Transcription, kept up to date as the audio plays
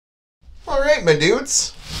Alright, my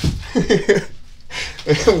dudes.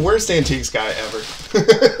 Worst antiques guy ever.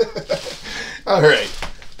 Alright.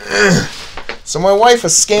 So my wife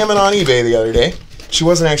was scamming on eBay the other day. She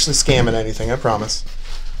wasn't actually scamming anything, I promise.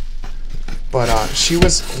 But she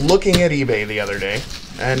was looking at eBay the other day,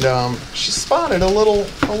 and she spotted a little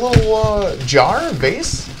jar,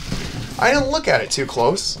 vase. I didn't look at it too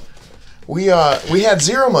close. We had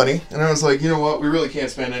zero money, and I was like, you know what? We really can't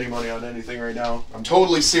spend any money on anything right now. I'm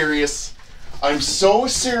totally serious. I'm so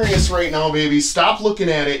serious right now, baby. Stop looking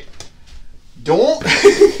at it. Don't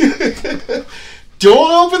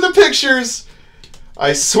don't open the pictures.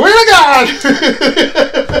 I swear to God.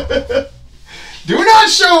 Do not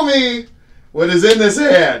show me what is in this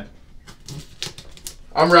ad.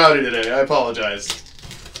 I'm rowdy today. I apologize.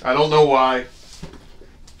 I don't know why.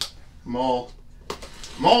 I'm all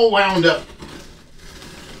wound up.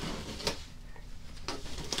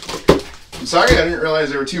 I'm sorry, I didn't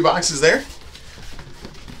realize there were 2 boxes there.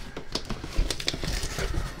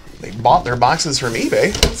 They bought their boxes from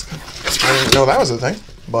eBay. I didn't know that was a thing.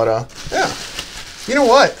 But, yeah. You know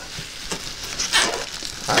what?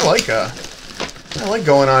 I like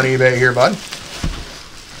going on eBay here, bud.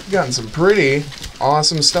 Gotten some pretty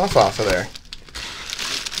awesome stuff off of there.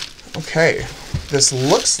 Okay. This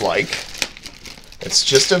looks like it's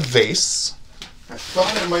just a vase. I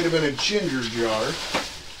thought it might have been a ginger jar,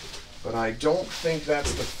 but I don't think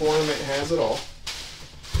that's the form it has at all.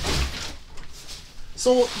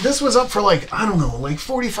 So this was up for like, I don't know, like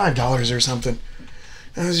 $45 or something.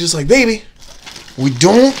 And I was just like, baby, we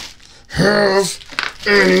don't have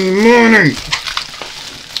any money.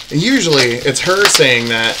 And usually it's her saying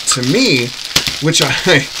that to me, which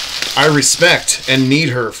I respect and need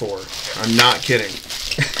her for. I'm not kidding.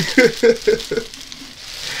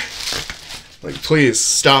 Like, please,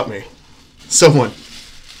 stop me.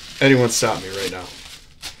 Anyone stop me right now.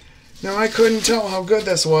 Now, I couldn't tell how good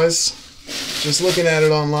this was, just looking at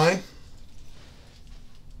it online.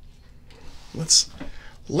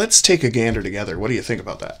 Let's take a gander together. What do you think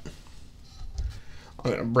about that?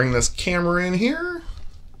 I'm going to bring this camera in here.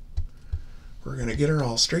 We're going to get her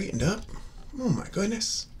all straightened up. Oh, my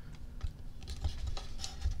goodness.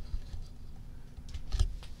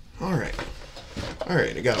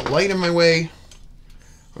 Alright, I got a light in my way.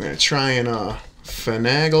 I'm going to try and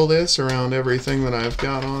finagle this around everything that I've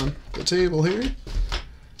got on the table here.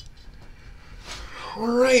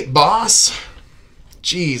 Alright, boss.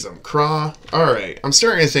 Jeez, I'm craw. Alright, I'm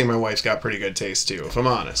starting to think my wife's got pretty good taste too, if I'm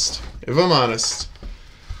honest.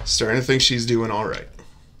 Starting to think she's doing alright.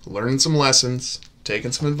 Learning some lessons,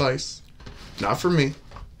 taking some advice. Not from me.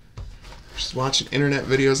 She's watching internet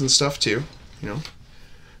videos and stuff too, you know.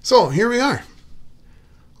 So, here we are.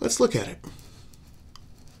 Let's look at it.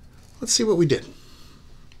 Let's see what we did.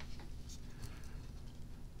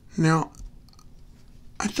 Now,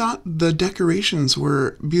 I thought the decorations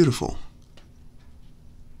were beautiful.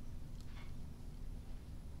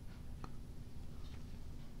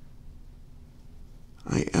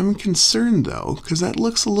 I am concerned, though, because that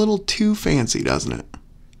looks a little too fancy, doesn't it?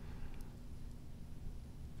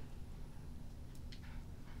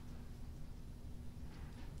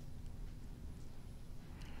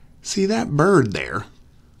 See that bird there?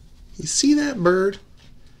 You see that bird?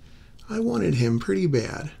 I wanted him pretty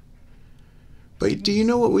bad. But do you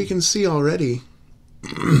know what we can see already?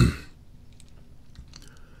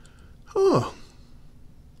 Oh.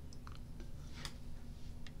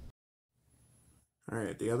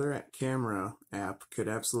 Alright, the other camera app could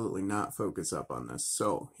absolutely not focus up on this.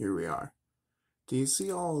 So, here we are. Do you see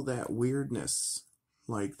all that weirdness?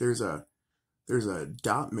 Like, there's a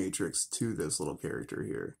dot matrix to this little character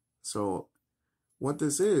here. So what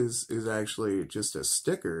this is actually just a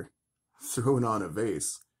sticker thrown on a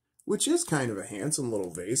vase, which is kind of a handsome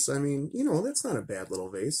little vase. I mean, you know, that's not a bad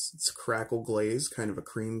little vase. It's crackle glaze, kind of a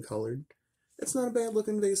cream colored. It's not a bad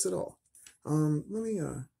looking vase at all. I'm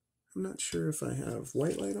not sure if I have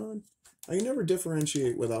white light on. I can never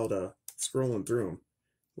differentiate without scrolling through them,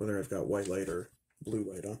 whether I've got white light or blue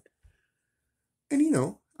light on. And you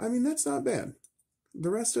know, I mean, that's not bad.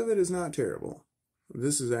 The rest of it is not terrible.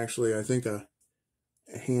 This is actually, I think, a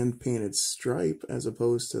hand-painted stripe as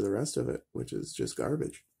opposed to the rest of it, which is just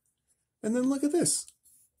garbage. And then look at this.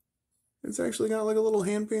 It's actually got like a little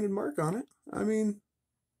hand-painted mark on it. I mean,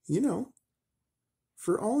 you know,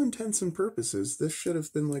 for all intents and purposes, this should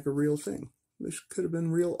have been like a real thing. This could have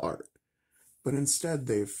been real art. But instead,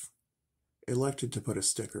 they've elected to put a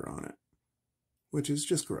sticker on it, which is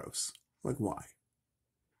just gross. Like, why?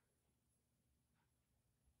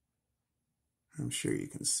 I'm sure you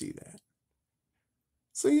can see that.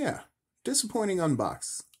 So yeah, disappointing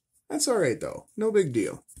unbox. That's alright though, no big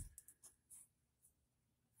deal.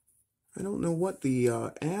 I don't know what the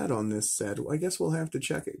ad on this said. I guess we'll have to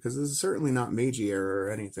check it, because this is certainly not Meiji era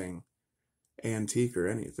or anything antique or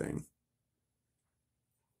anything.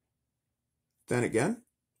 Then again,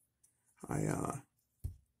 I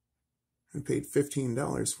paid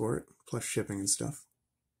 $15 for it, plus shipping and stuff.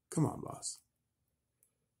 Come on, boss.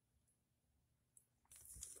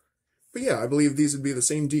 But yeah, I believe these would be the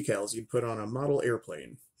same decals you'd put on a model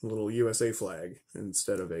airplane. A little USA flag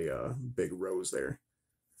instead of a big rose there.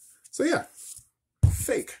 So yeah,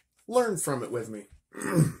 fake. Learn from it with me.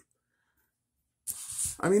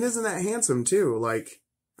 I mean, isn't that handsome too? Like,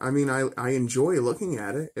 I mean, I enjoy looking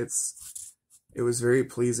at it. It was very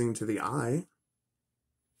pleasing to the eye.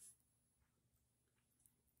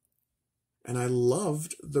 And I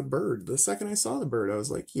loved the bird. The second I saw the bird, I was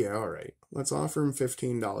like, yeah, all right. Let's offer him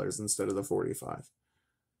 $15 instead of the $45.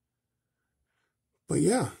 But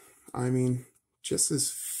yeah, I mean, just as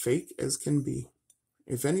fake as can be.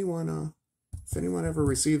 If anyone ever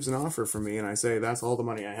receives an offer from me and I say that's all the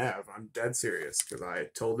money I have, I'm dead serious, because I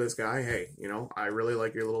told this guy, hey, you know, I really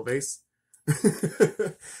like your little vase.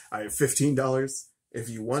 I have $15. If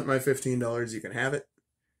you want my $15, you can have it.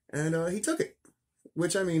 And he took it.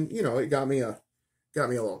 Which, I mean, you know, it got me a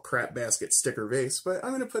little crap basket sticker vase, but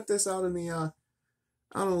I'm gonna put this out in the out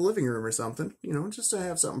in the living room or something, you know, just to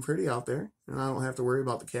have something pretty out there, and I don't have to worry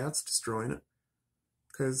about the cats destroying it,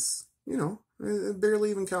 because, you know, it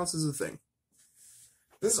barely even counts as a thing.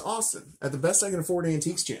 This is Austin at the Best I Can Afford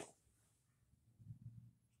Antiques channel.